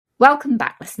Welcome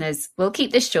back, listeners. We'll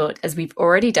keep this short as we've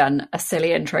already done a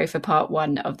silly intro for part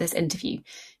 1 of this interview.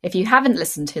 If you haven't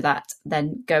listened to that,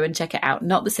 then go and check it out.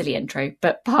 Not the silly intro,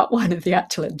 but part 1 of the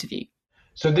actual interview.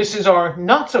 So this is our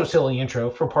not-so-silly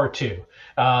intro for part 2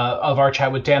 of our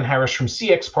chat with Dan Harris from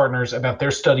CX Partners about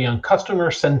their study on customer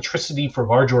centricity for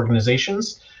large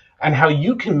organizations and how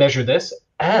you can measure this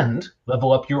and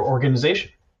level up your organization.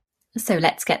 So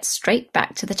let's get straight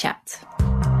back to the chat.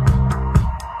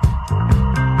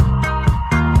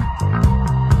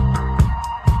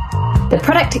 The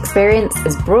product experience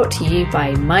is brought to you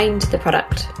by Mind the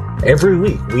Product. Every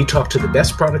week, we talk to the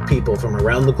best product people from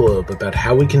around the globe about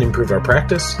how we can improve our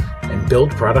practice and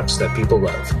build products that people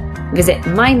love. Visit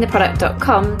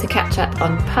mindtheproduct.com to catch up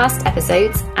on past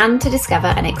episodes and to discover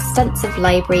an extensive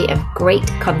library of great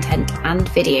content and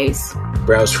videos.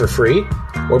 Browse for free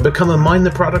or become a Mind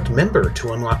the Product member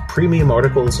to unlock premium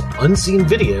articles, unseen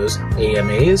videos,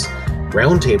 AMAs,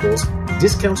 roundtables,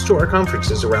 discounts to our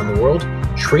conferences around the world,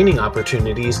 training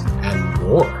opportunities, and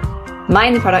more.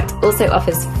 Mind the Product also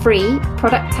offers free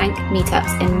Product Tank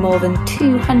meetups in more than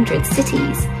 200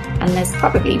 cities, and there's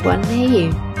probably one near you.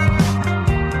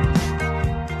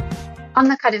 On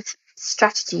the kind of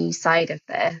strategy side of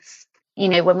this,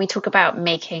 when we talk about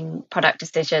making product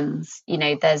decisions,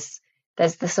 there's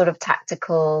the sort of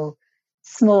tactical,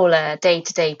 smaller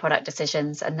day-to-day product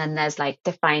decisions, and then there's like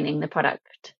defining the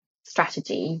product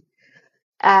strategy.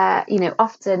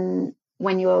 Often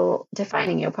when you're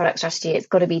defining your product strategy, it's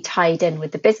got to be tied in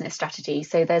with the business strategy.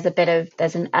 So there's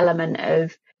an element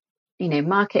of,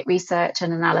 market research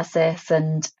and analysis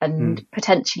and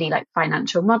potentially like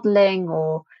financial modeling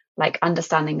or like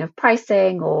understanding of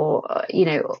pricing or,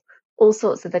 all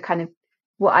sorts of the kind of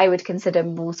what I would consider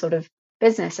more sort of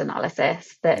business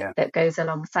analysis that goes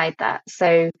alongside that.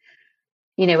 So,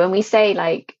 when we say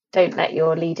like, don't let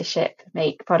your leadership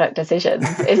make product decisions,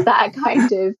 is that a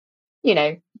kind of,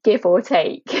 give or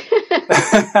take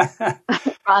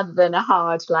rather than a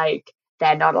hard, like,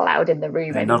 they're not allowed in the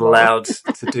room anymore. Not allowed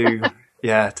to do,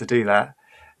 to do that.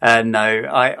 No,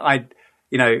 I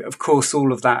of course,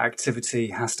 all of that activity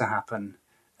has to happen.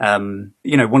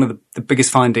 One of the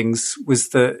biggest findings was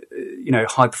that,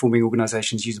 high-performing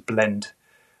organisations use a blend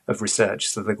of research.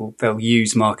 So they'll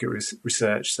use market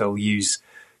research, they'll use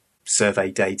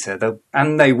survey data,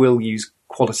 they will use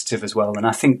qualitative as well. And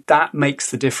I think that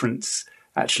makes the difference,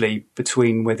 actually,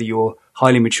 between whether you're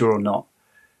highly mature or not.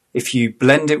 If you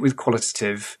blend it with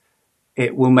qualitative,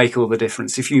 it will make all the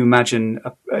difference. If you imagine,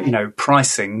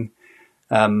 pricing,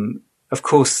 of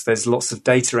course, there's lots of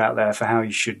data out there for how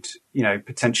you should,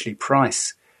 potentially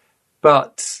price.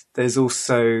 But there's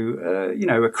also,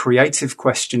 a creative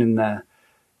question in there.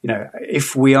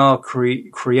 If we are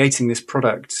creating this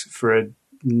product for a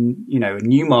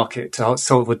new market to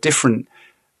solve a different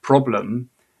problem,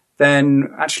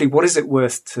 then actually what is it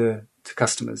worth to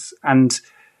customers? And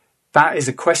that is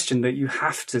a question that you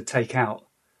have to take out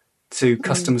to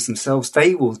customers themselves.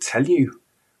 They will tell you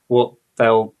what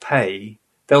they'll pay.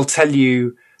 They'll tell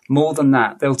you more than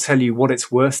that. They'll tell you what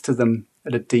it's worth to them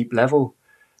at a deep level.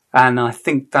 And I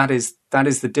think that is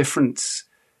the difference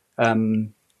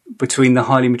between the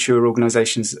highly mature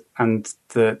organizations and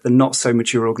the not so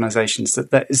mature organizations,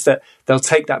 that they'll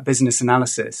take that business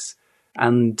analysis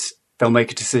and they'll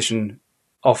make a decision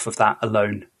off of that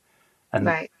alone.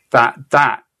 And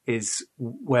that is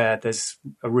where there's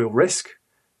a real risk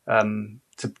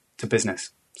to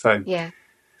business. So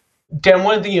Dan,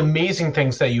 one of the amazing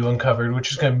things that you uncovered,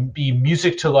 which is going to be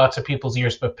music to lots of people's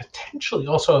ears, but potentially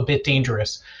also a bit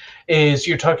dangerous, is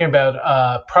you're talking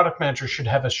about product managers should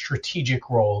have a strategic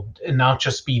role and not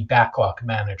just be backlog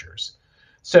managers.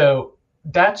 So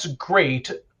that's great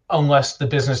unless the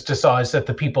business decides that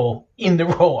the people in the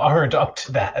role aren't up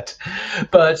to that.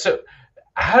 But so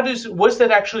what does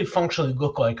that actually functionally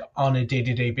look like on a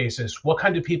day-to-day basis? What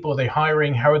kind of people are they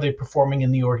hiring? How are they performing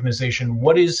in the organization?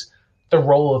 What is the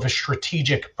role of a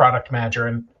strategic product manager,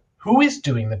 and who is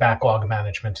doing the backlog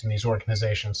management in these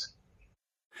organizations?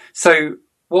 So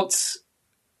what's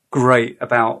great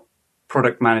about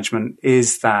product management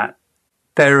is that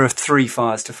there are 3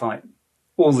 fires to fight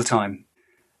all the time.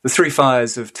 The 3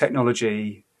 fires of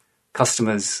technology,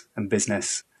 customers, and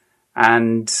business.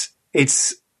 And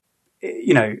it's,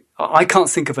 I can't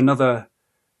think of another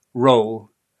role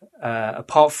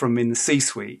apart from in the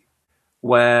C-suite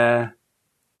where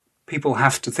people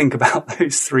have to think about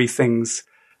those 3 things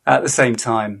at the same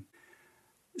time.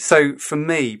 So for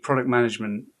me, product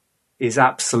management is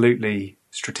absolutely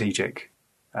strategic.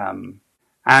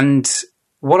 And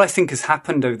what I think has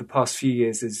happened over the past few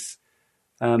years is,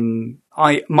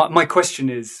 my question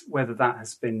is whether that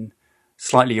has been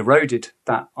slightly eroded,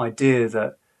 that idea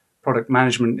that product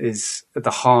management is at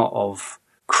the heart of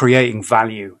creating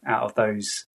value out of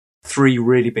those three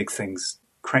really big things: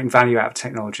 creating value out of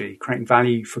technology, creating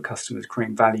value for customers,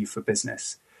 creating value for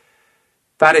business.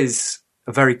 That is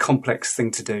a very complex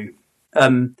thing to do.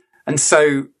 And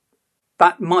so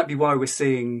that might be why we're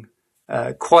seeing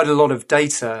quite a lot of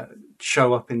data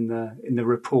show up in the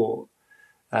report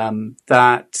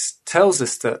that tells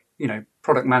us that,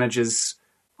 product managers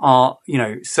are,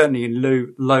 certainly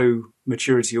in low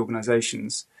maturity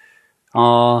organizations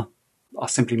are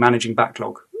simply managing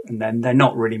backlog, and then they're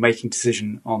not really making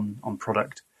decision on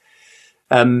product.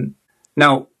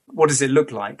 Now, what does it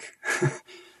look like?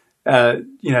 A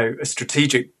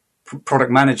strategic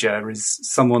product manager is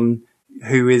someone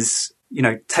who is,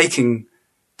 taking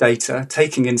data,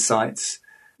 taking insights,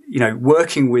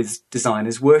 working with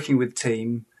designers, working with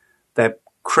team. They're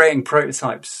creating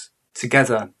prototypes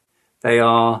together. They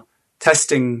are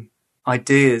testing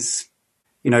ideas,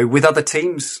 with other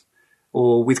teams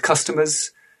or with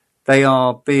customers. They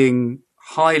are being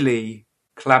highly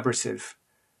collaborative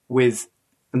with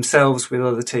themselves, with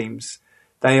other teams.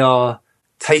 They are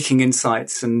taking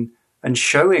insights and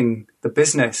showing the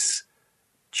business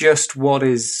just what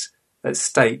is at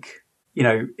stake,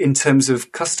 in terms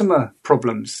of customer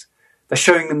problems. They're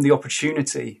showing them the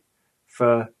opportunity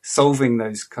for solving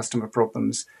those customer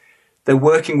problems. They're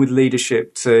working with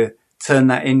leadership to turn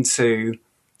that into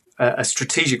a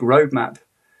strategic roadmap.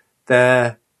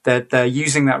 They're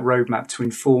using that roadmap to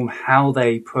inform how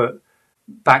they put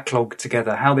backlog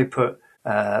together, how they put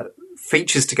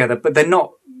features together. But they're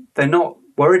not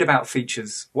worried about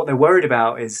features. What they're worried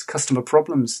about is customer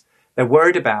problems. They're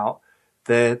worried about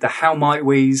the how might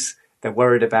we's. They're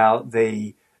worried about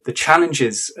the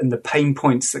challenges and the pain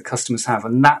points that customers have,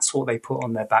 and that's what they put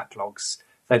on their backlogs.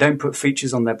 They don't put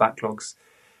features on their backlogs.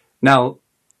 Now,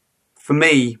 for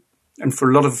me, and for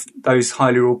a lot of those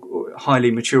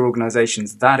highly mature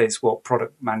organizations, that is what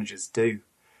product managers do.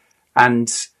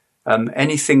 And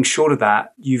anything short of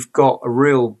that, you've got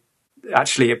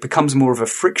actually, it becomes more of a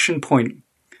friction point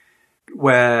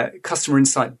where customer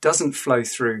insight doesn't flow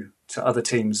through to other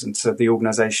teams and to the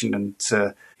organization and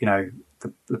to,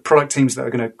 the product teams that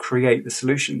are going to create the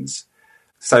solutions.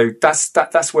 So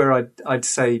that's where I'd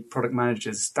say product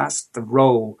managers, that's the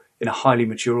role in a highly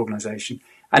mature organization.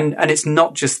 And it's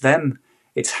not just them,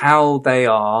 it's how they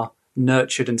are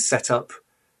nurtured and set up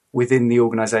within the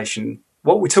organization.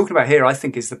 What we're talking about here, I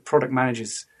think, is the product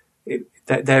managers,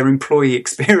 their employee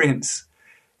experience.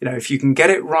 If you can get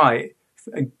it right,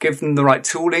 give them the right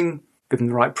tooling, give them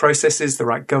the right processes, the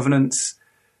right governance,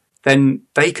 then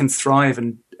they can thrive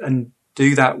and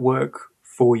do that work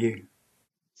for you.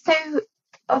 So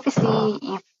obviously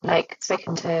you've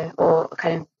spoken to or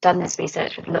kind of done this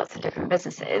research with lots of different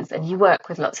businesses, and you work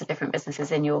with lots of different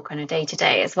businesses in your kind of day to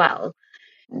day as well.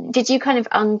 Did you kind of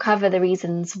uncover the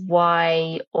reasons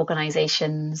why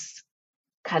organizations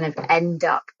kind of end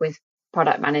up with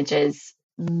product managers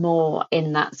more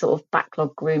in that sort of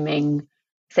backlog grooming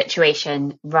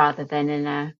situation rather than in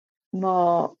a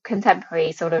more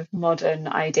contemporary sort of modern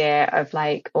idea of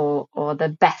or the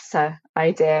better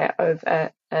idea of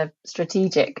a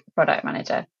strategic product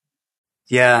manager?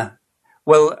 Yeah.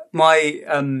 Well, we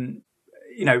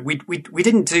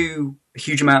didn't do a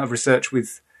huge amount of research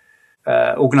with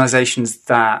organizations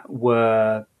that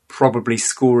were probably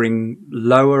scoring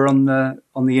lower on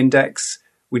the index.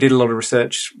 We did a lot of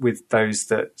research with those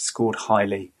that scored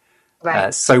highly.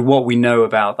 Right. So what we know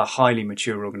about the highly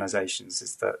mature organizations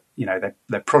is that,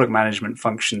 their product management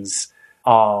functions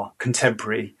are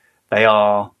contemporary. They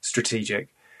are strategic.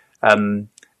 Our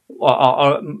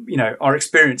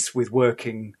experience with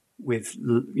working with,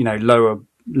 lower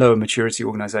maturity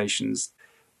organizations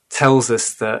tells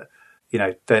us that,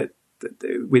 that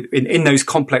in those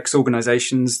complex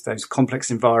organizations, those complex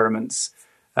environments,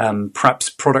 perhaps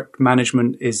product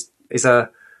management is a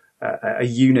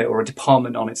unit or a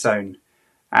department on its own.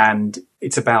 And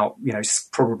it's about,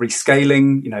 probably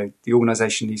scaling. The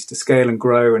organization needs to scale and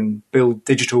grow and build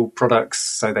digital products.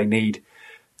 So they need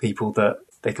people that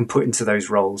they can put into those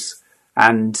roles.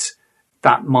 And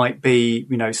that might be,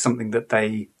 something that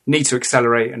they need to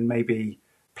accelerate and maybe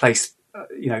place,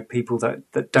 people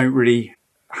that don't really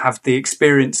have the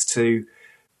experience to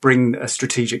bring a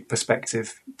strategic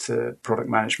perspective to product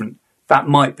management. That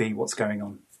might be what's going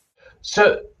on.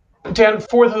 So, Dan,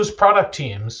 for those product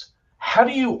teams, how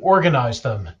do you organize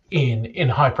them in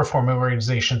high-performing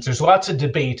organizations? There's lots of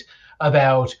debate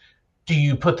about, do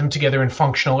you put them together in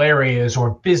functional areas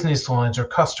or business lines or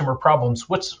customer problems?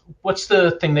 What's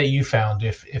the thing that you found,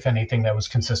 if anything, that was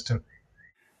consistent?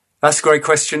 That's a great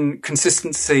question.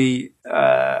 Consistency,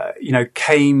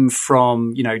 came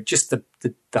from, just the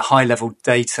high level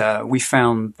data. We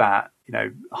found that,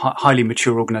 highly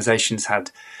mature organizations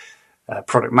had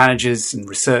product managers and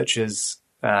researchers,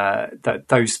 that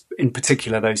those, in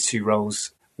particular, those two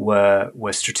roles were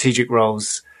strategic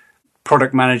roles.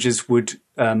 Product managers would,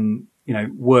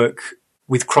 work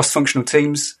with cross-functional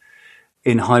teams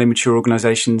in highly mature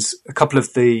organizations. A couple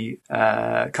of the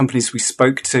companies we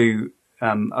spoke to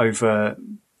over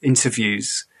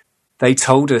interviews, they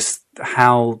told us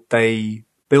how they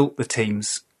built the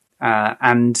teams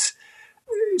and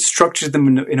structured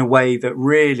them in a way that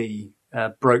really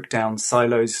broke down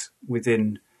silos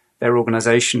within their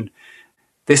organization.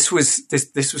 This was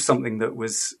something that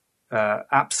was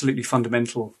absolutely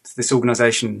fundamental to this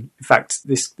organization. In fact,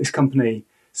 this company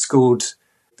scored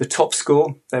the top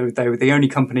score. They were the only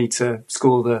company to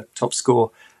score the top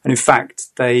score. And in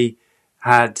fact, they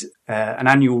had an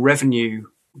annual revenue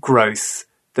growth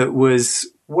that was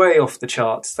way off the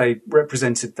charts. They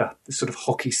represented the sort of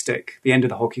hockey stick, the end of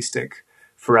the hockey stick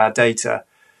for our data.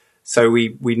 So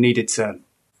we needed to,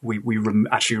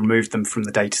 actually removed them from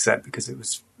the data set because it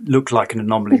looked like an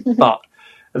anomaly. But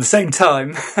at the same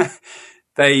time,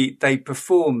 they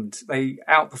outperformed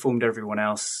everyone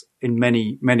else in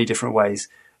many, many different ways.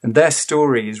 And their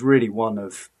story is really one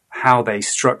of how they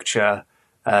structure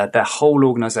their whole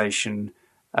organization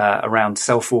around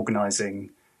self-organizing,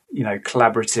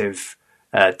 collaborative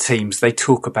teams. They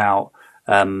talk about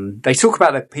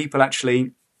their people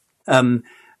actually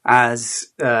as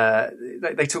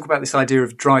they talk about this idea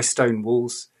of dry stone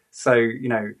walls. So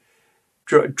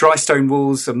dry stone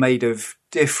walls are made of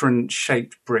different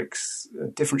shaped bricks,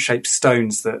 different shaped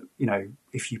stones that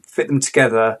if you fit them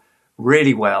together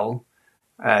really well,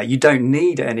 you don't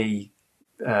need any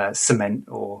cement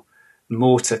or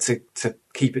mortar to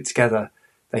keep it together.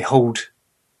 They hold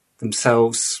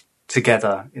themselves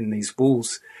together in these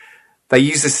walls. They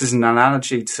use this as an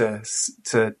analogy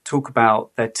to talk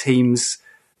about their teams,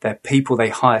 their people. They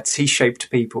hire T-shaped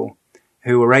people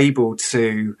who are able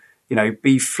to,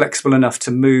 be flexible enough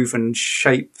to move and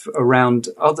shape around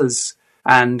others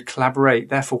and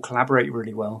therefore collaborate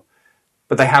really well.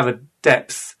 But they have a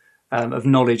depth of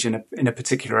knowledge in a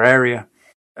particular area.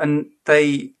 And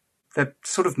they're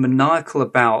sort of maniacal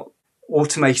about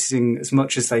automating as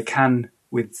much as they can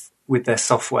with their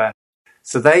software.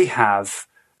 So they have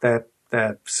their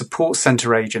support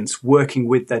center agents working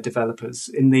with their developers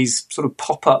in these sort of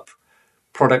pop-up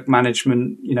product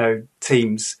management,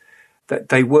 teams that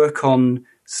they work on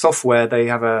software. They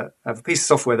have a piece of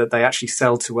software that they actually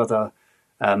sell to other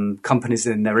companies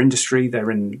in their industry.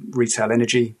 They're in retail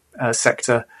energy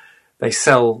sector. They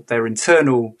sell their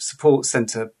internal support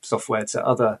center software to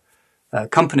other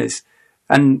companies.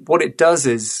 And what it does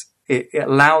is it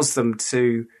allows them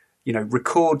to,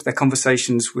 record their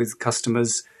conversations with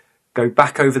customers, go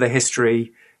back over their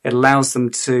history. It allows them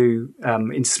to,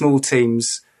 in small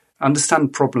teams,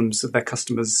 understand problems of their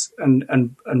customers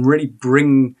and really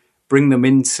bring them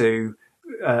into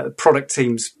product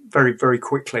teams very, very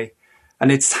quickly.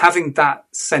 And it's having that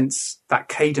sense, that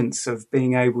cadence of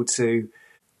being able to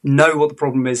know what the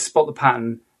problem is, spot the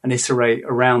pattern, and iterate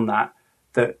around that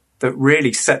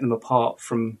really set them apart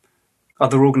from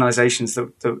other organizations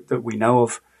that we know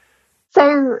of.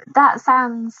 So that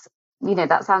sounds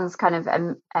kind of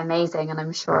amazing, and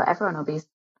I'm sure everyone will be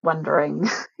wondering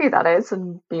who that is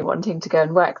and be wanting to go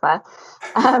and work there.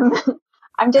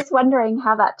 I'm just wondering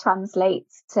how that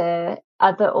translates to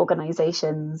other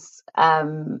organizations,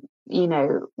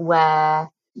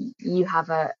 where you have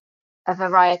a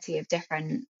variety of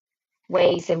different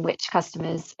ways in which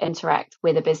customers interact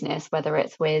with a business, whether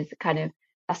it's with kind of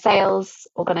a sales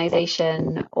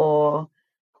organization or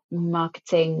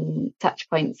marketing touch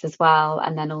points as well,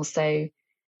 and then also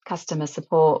customer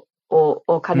support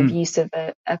or kind of use of a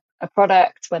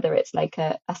product, whether it's like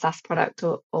a SaaS product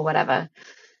or whatever.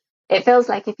 It feels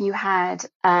like if you had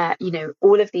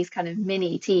all of these kind of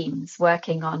mini teams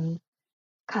working on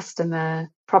customer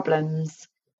problems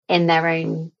in their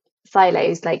own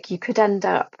silos, like you could end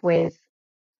up with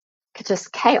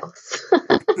just chaos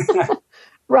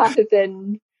rather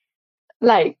than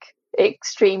like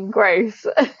extreme growth.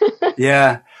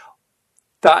 Yeah,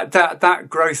 that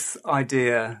growth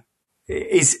idea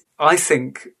is, I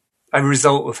think, a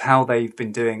result of how they've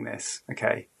been doing this.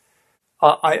 Okay,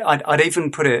 I'd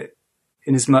even put it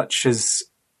in as much as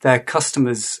their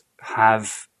customers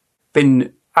have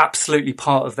been absolutely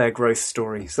part of their growth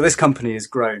story. So this company has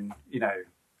grown,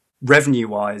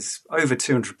 revenue-wise, over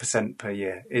 200% per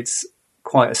year. It's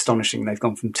quite astonishing. They've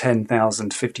gone from 10,000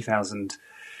 to 50,000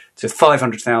 to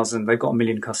 500,000. They've got 1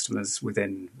 million customers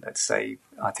within, let's say,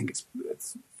 I think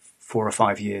it's 4 or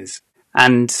 5 years.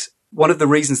 And one of the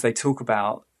reasons they talk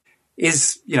about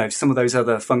is, some of those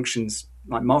other functions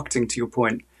like marketing, to your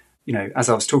point, as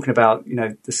I was talking about,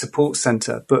 the support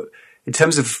center. But in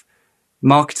terms of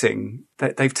marketing,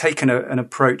 they've taken an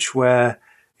approach where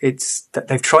that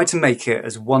they've tried to make it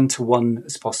as one-to-one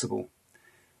as possible.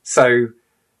 So,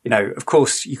 of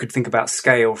course, you could think about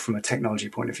scale from a technology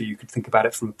point of view. You could think about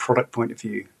it from a product point of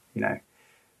view,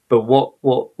 But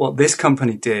what this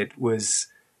company did was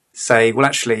say, well,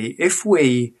 actually, if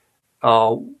we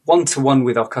are one-to-one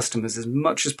with our customers as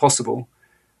much as possible,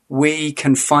 we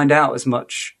can find out as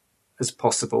much as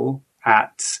possible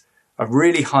at a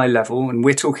really high level. And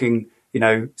we're talking,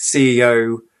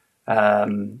 CEO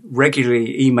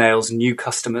regularly emails new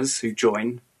customers who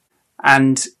join.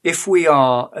 And if we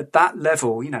are at that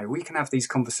level, we can have these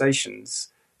conversations,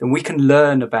 then we can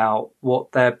learn about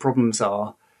what their problems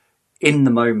are in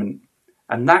the moment.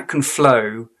 And that can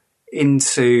flow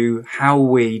into how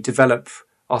we develop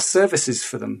our services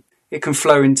for them. It can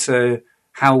flow into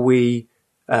how we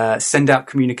send out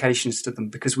communications to them,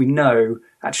 because we know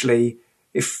actually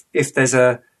if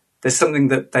there's something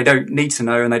that they don't need to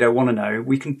know and they don't want to know,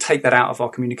 we can take that out of our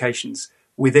communications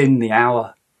within the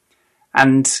hour.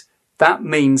 And that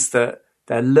means that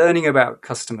they're learning about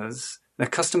customers. Their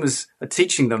customers are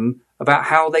teaching them about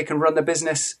how they can run their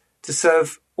business to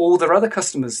serve all their other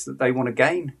customers that they want to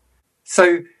gain.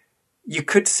 So you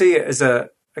could see it as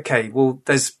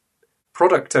there's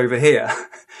product over here,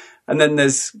 and then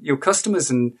there's your customers,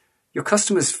 and your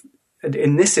customers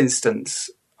in this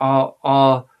instance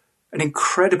are an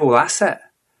incredible asset.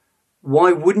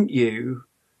 Why wouldn't you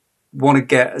want to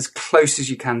get as close as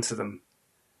you can to them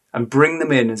and bring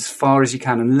them in as far as you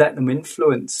can and let them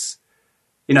influence,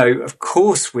 of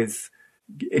course, with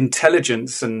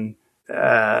intelligence and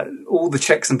all the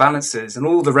checks and balances and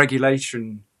all the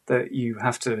regulation that you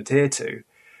have to adhere to,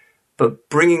 but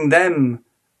bringing them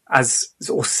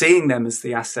or seeing them as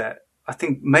the asset, I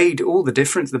think made all the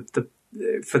difference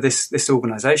for this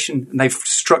organization. And they've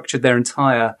structured their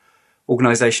entire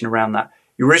organization around that.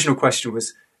 Your original question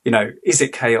was, is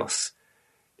it chaos?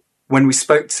 When we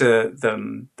spoke to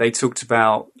them, they talked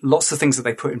about lots of things that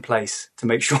they put in place to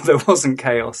make sure there wasn't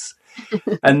chaos.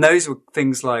 And those were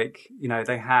things like,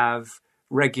 they have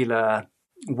regular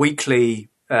weekly,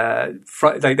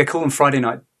 they call them Friday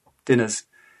night dinners,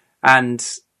 and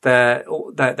their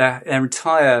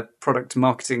entire product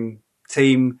marketing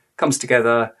team comes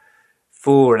together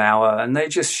for an hour and they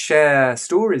just share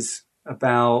stories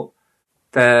about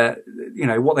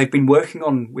what they've been working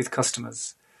on with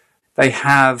customers. They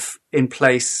have in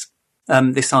place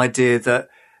this idea that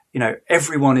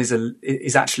everyone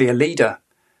is actually a leader,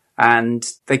 and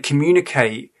they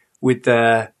communicate with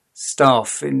their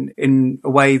staff in a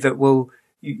way that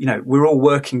we're all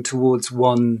working towards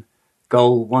one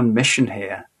goal, one mission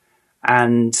here,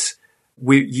 and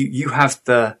you have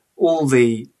all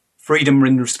the freedom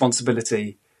and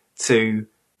responsibility to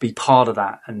be part of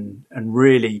that and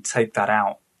really take that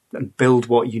out and build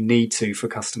what you need to for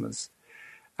customers.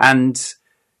 And,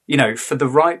 for the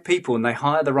right people, and they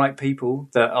hire the right people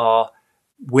that are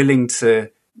willing to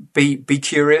be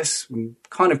curious and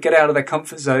kind of get out of their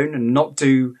comfort zone and not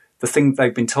do the thing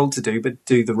they've been told to do, but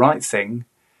do the right thing.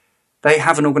 They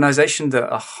have an organization that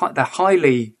they're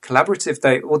highly collaborative.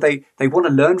 They want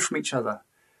to learn from each other.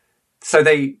 So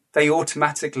they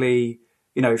automatically,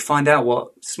 find out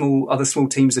what other small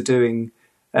teams are doing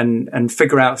and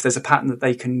figure out if there's a pattern that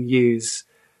they can use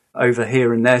over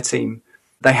here in their team.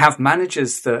 They have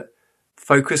managers that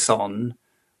focus on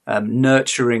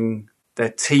nurturing their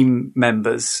team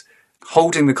members,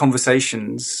 holding the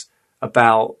conversations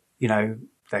about,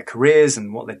 their careers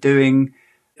and what they're doing.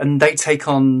 And they take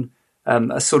on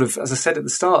a sort of, as I said at the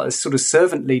start, a sort of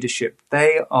servant leadership.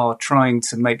 They are trying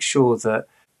to make sure that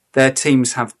their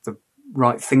teams have the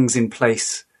right things in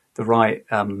place, the right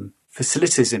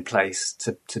facilities in place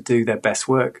to do their best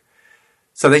work.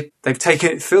 So they've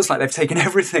taken, it feels like they've taken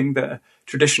everything that a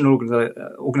traditional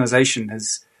organization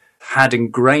has had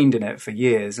ingrained in it for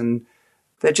years, and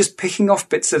they're just picking off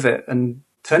bits of it and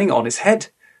turning it on its head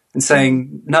and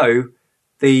saying, no,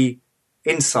 the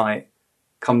insight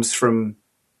comes from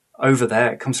over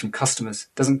there. It comes from customers.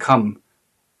 It doesn't come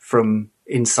from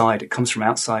inside. It comes from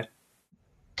outside.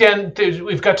 Dan,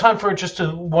 we've got time for just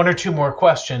one or two more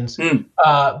questions.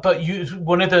 But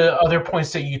one of the other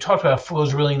points that you talked about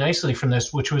flows really nicely from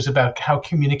this, which was about how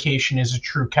communication is a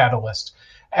true catalyst.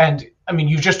 And I mean,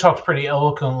 you just talked pretty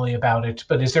eloquently about it,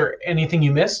 but is there anything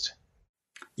you missed?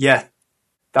 Yeah,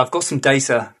 I've got some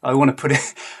data. I want to put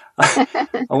it,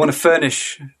 I want to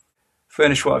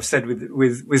furnish what I've said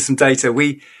with some data.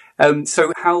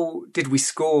 So how did we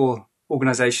score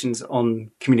organizations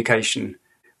on communication?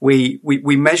 We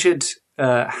measured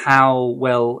how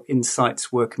well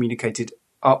insights were communicated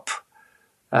up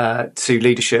to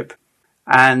leadership,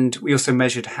 and we also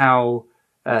measured how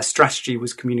strategy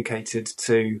was communicated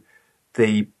to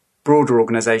the broader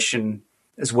organization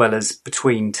as well as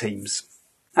between teams.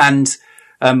 And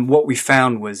what we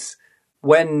found was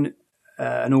when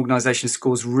an organization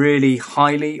scores really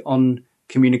highly on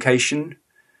communication,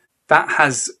 that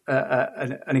has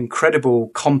an incredible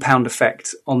compound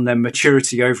effect on their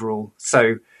maturity overall.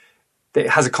 So it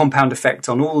has a compound effect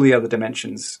on all the other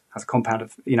dimensions. Has a compound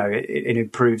of, it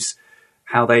improves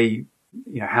how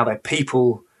how their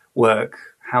people work,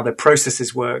 how their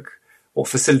processes work, what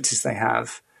facilities they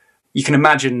have. You can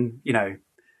imagine,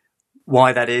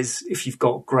 why that is. If you've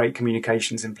got great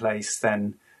communications in place,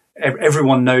 then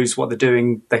everyone knows what they're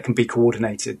doing. They can be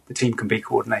coordinated. The team can be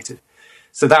coordinated.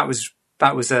 So that was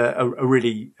a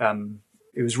really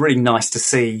it was really nice to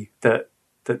see that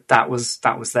was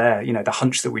there. The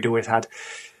hunch that we'd always had.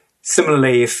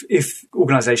 Similarly, if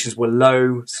organisations were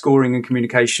low scoring in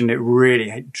communication, it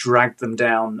really dragged them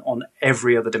down on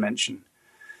every other dimension.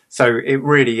 So it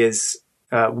really is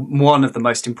one of the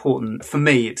most important. For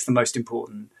me, it's the most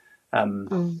important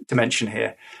dimension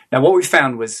here. Now, what we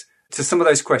found was, to some of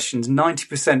those questions,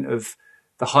 90% of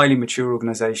the highly mature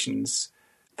organisations,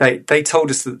 they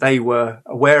told us that they were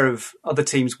aware of other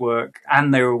teams' work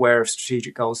and they were aware of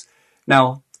strategic goals.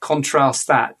 Now, contrast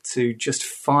that to just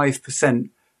 5%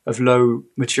 of low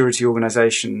maturity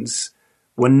organisations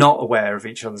were not aware of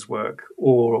each other's work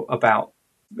or about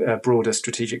broader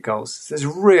strategic goals. There's a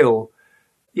real,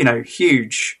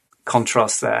 huge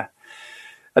contrast there.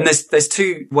 And there's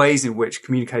two ways in which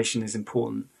communication is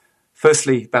important.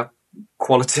 Firstly, about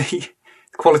quality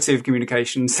of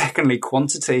communication. Secondly,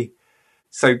 quantity.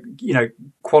 So,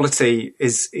 quality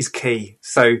is key.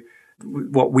 So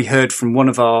what we heard from one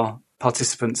of our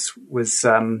participants was,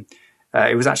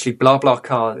 it was actually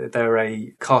BlaBlaCar. They're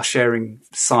a car sharing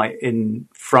site in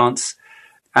France.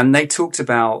 And they talked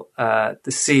about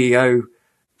the CEO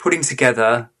putting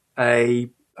together a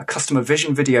customer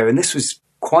vision video. And this was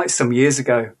quite some years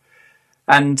ago.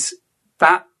 And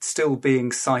that still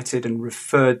being cited and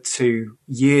referred to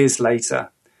years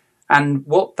later. And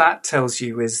what that tells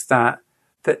you is that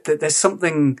there's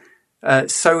something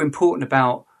so important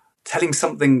about telling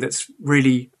something that's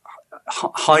really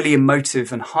highly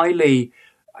emotive and highly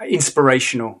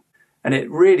inspirational. And it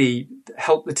really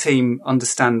helped the team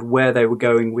understand where they were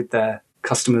going with their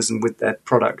customers and with their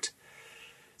product.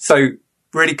 So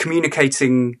really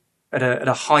communicating at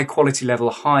a high quality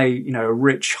level, a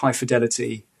rich, high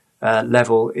fidelity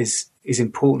level is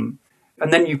important.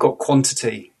 And then you've got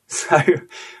quantity. So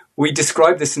we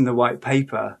describe this in the white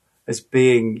paper as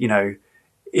being,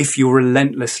 if you're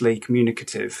relentlessly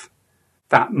communicative,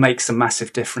 that makes a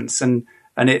massive difference. And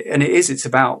it's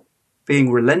about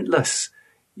being relentless.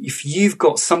 If you've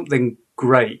got something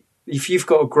great, if you've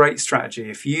got a great strategy,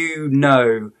 if you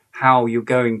know how you're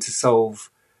going to solve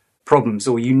problems,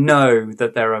 or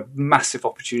that there are massive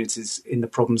opportunities in the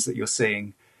problems that you're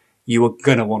seeing, you are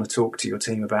going to want to talk to your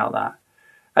team about that.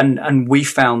 And we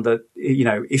found that,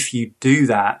 if you do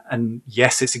that, and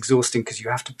yes, it's exhausting because you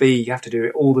have to do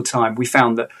it all the time. We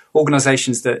found that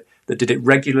organizations that did it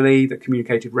regularly, that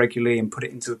communicated regularly and put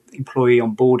it into employee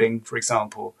onboarding, for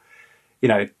example,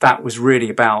 that was really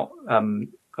about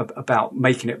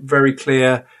making it very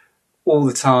clear all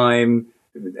the time.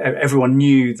 Everyone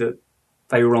knew that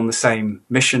they were on the same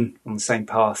mission, on the same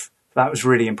path. That was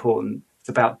really important. It's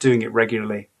about doing it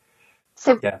regularly.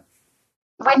 So yeah.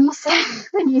 When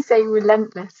you say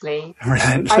relentlessly,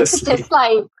 I just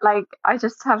I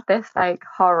just have this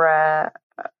horror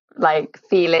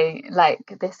feeling,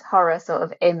 this horror sort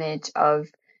of image of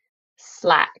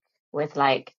Slack with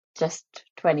just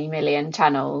 20 million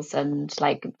channels and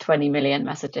 20 million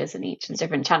messages in each of the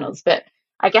different channels. But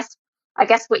I guess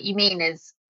what you mean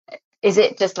is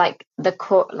it just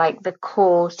the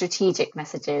core strategic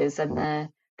messages and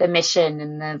the mission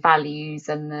and the values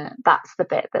and that's the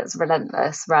bit that's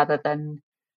relentless rather than.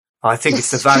 I think it's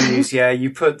the values. Yeah,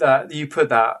 you put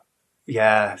that.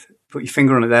 Yeah, put your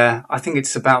finger on it there. I think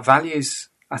it's about values.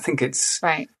 I think it's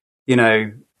right. You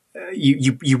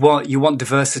want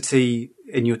diversity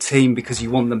in your team because you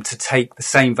want them to take the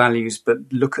same values but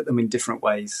look at them in different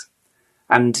ways.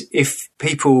 And if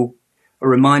people are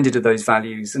reminded of those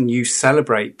values and you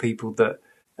celebrate people that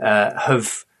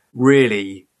have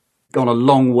really gone a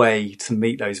long way to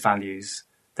meet those values,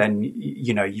 then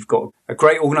you've got a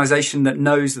great organization that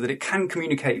knows that it can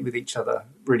communicate with each other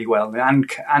really well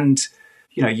and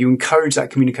you encourage that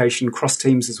communication across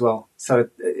teams as well. So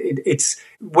it's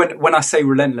when I say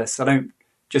relentless, I don't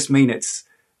just mean it's,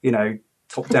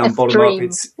 top down, bottom up.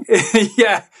 It's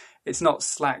it's not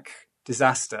slack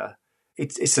disaster.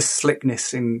 It's a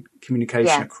slickness in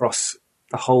communication across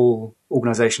the whole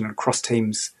organization and across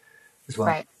teams as well.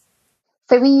 Right.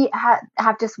 So we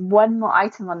have just one more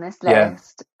item on this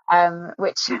list,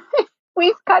 which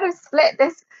we've kind of split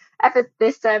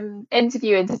this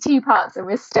interview into two parts, and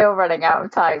we're still running out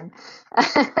of time.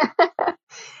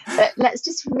 But let's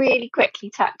just really quickly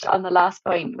touch on the last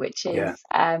point, which is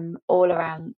all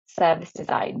around service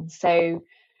design. So,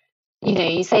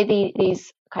 you say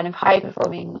these kind of high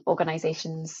performing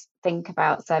organizations think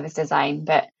about service design,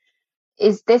 but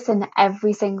is this in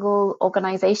every single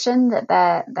organization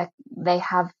that they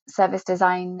have service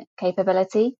design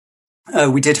capability?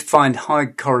 We did find high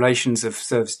correlations of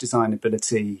service design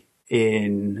ability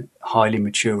in highly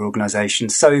mature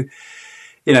organizations. So,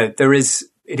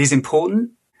 it is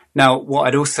important. Now, what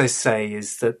I'd also say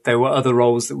is that there were other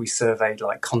roles that we surveyed,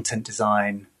 like content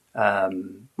design,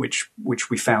 which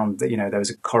we found that, there was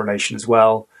a correlation as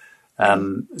well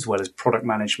as product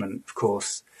management, of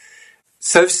course.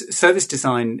 Service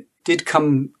design did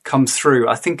come through.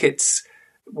 I think it's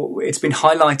been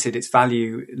highlighted, its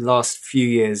value in the last few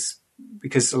years,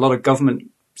 because a lot of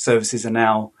government services are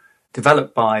now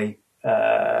developed by,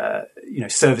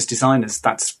 service designers.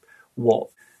 That's what,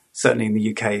 certainly in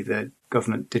the UK, the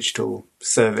government digital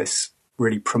service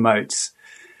really promotes.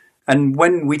 And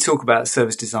when we talk about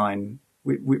service design,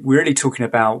 we're really talking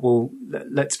about,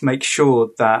 let's make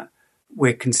sure that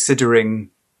we're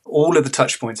considering all of the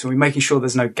touch points, and we're making sure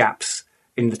there's no gaps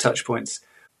in the touch points.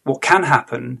 What can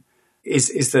happen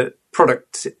is that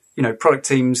product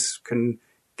teams can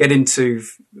get into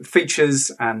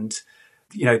features, and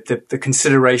the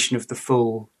consideration of the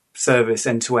full service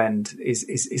end to end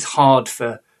is hard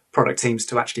for product teams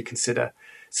to actually consider.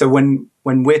 So when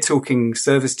we're talking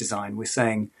service design, we're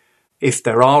saying if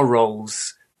there are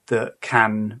roles that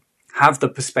can have the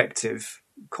perspective,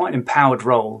 quite an empowered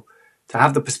role, to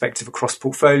have the perspective across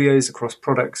portfolios, across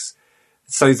products,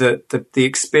 so that the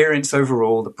experience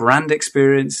overall, the brand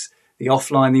experience, the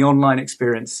offline, the online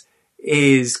experience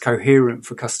is coherent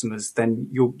for customers, then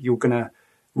you're going to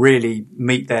really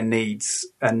meet their needs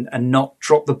and not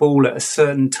drop the ball at a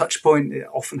certain touch point. It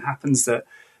often happens that,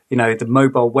 the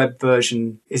mobile web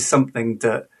version is something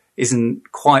that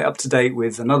isn't quite up to date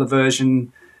with another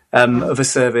version of a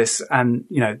service. And,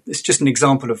 it's just an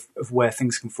example of where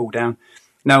things can fall down.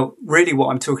 Now, really what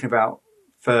I'm talking about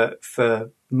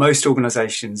for most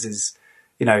organizations is,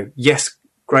 yes,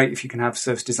 great if you can have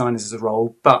service designers as a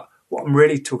role, but what I'm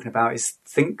really talking about is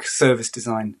think service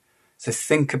design. So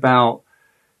think about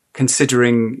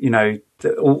considering,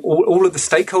 all of the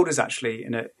stakeholders actually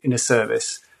in a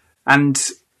service. And,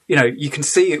 you can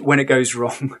see it when it goes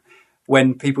wrong,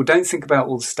 when people don't think about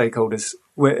all the stakeholders.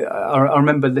 I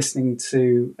remember listening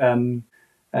to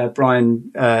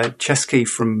Brian Chesky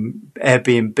from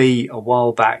Airbnb a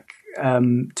while back,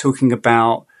 talking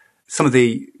about some of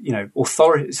the,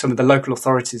 some of the local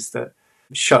authorities that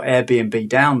shut Airbnb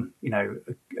down,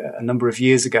 a number of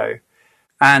years ago.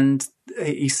 And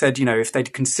he said, if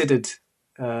they'd considered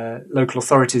local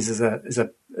authorities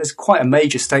as quite a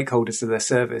major stakeholder to their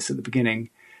service at the beginning,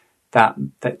 that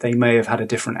they may have had a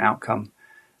different outcome.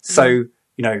 So,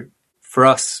 for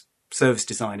us, service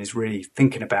design is really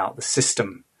thinking about the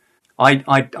system. I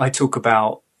talk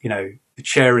about, the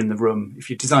chair in the room. If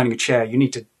you're designing a chair, you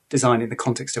need to design it in the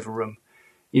context of a room.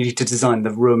 You need to design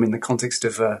the room in the context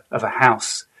of a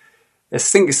house. I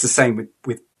think it's the same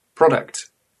with product.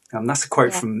 That's a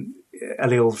quote from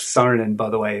Eliel Saarinen, by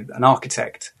the way, an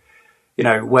architect,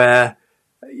 where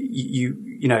you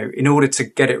in order to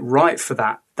get it right for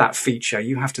that feature,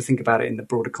 you have to think about it in the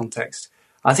broader context.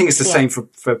 I think it's the same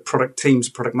for product teams,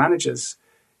 product managers,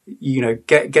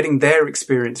 getting their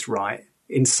experience right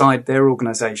inside their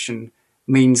organization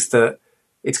means that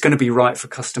it's going to be right for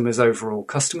customers overall.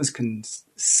 Customers can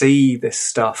see this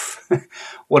stuff.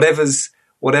 Whatever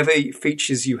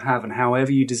features you have and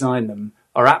however you design them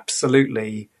are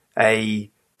absolutely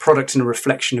a product and a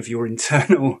reflection of your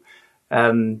internal,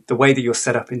 the way that you're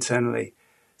set up internally.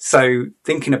 So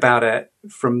thinking about it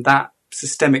from that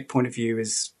systemic point of view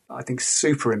is, I think,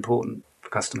 super important for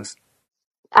customers.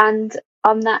 And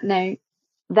on that note,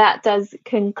 that does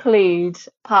conclude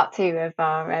part 2 of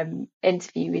our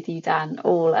interview with you, Dan,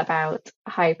 all about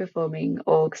high performing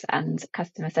orgs and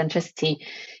customer centricity.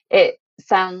 It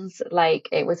sounds like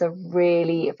it was a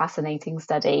really fascinating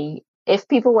study. If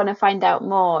people want to find out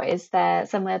more, is there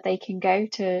somewhere they can go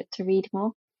to read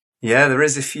more? Yeah, there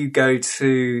is. If you go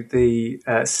to the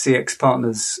CX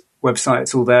Partners website.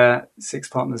 It's all there,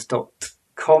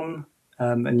 sixpartners.com.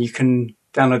 And you can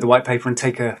download the white paper and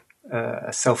take a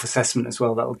self-assessment as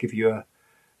well. That will give you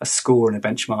a score and a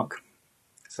benchmark.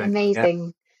 So, amazing.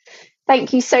 Yeah.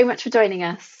 Thank you so much for joining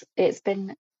us. It's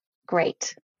been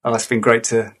great. Oh, it's been great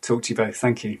to talk to you both.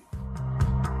 Thank you.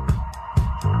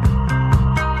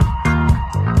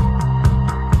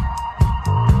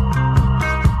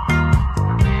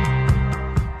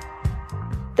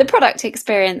 The Product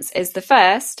Experience is the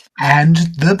first and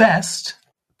the best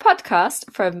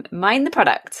podcast from Mind the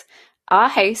Product. Our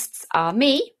hosts are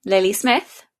me, Lily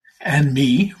Smith. And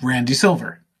me, Randy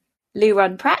Silver. Lou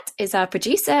Ron Pratt is our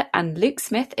producer and Luke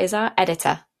Smith is our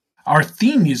editor. Our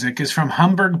theme music is from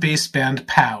Hamburg-based band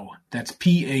PAU. That's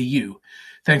P-A-U.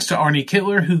 Thanks to Arnie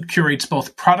Kittler, who curates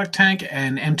both Product Tank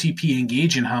and MTP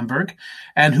Engage in Hamburg,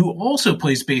 and who also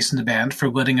plays bass in the band, for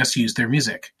letting us use their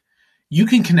music. You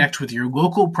can connect with your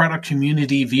local product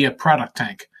community via Product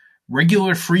Tank,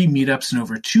 regular free meetups in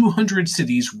over 200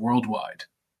 cities worldwide.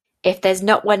 If there's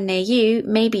not one near you,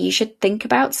 maybe you should think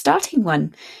about starting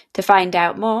one. To find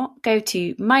out more, go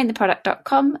to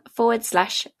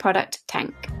mindtheproduct.com/product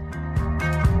tank.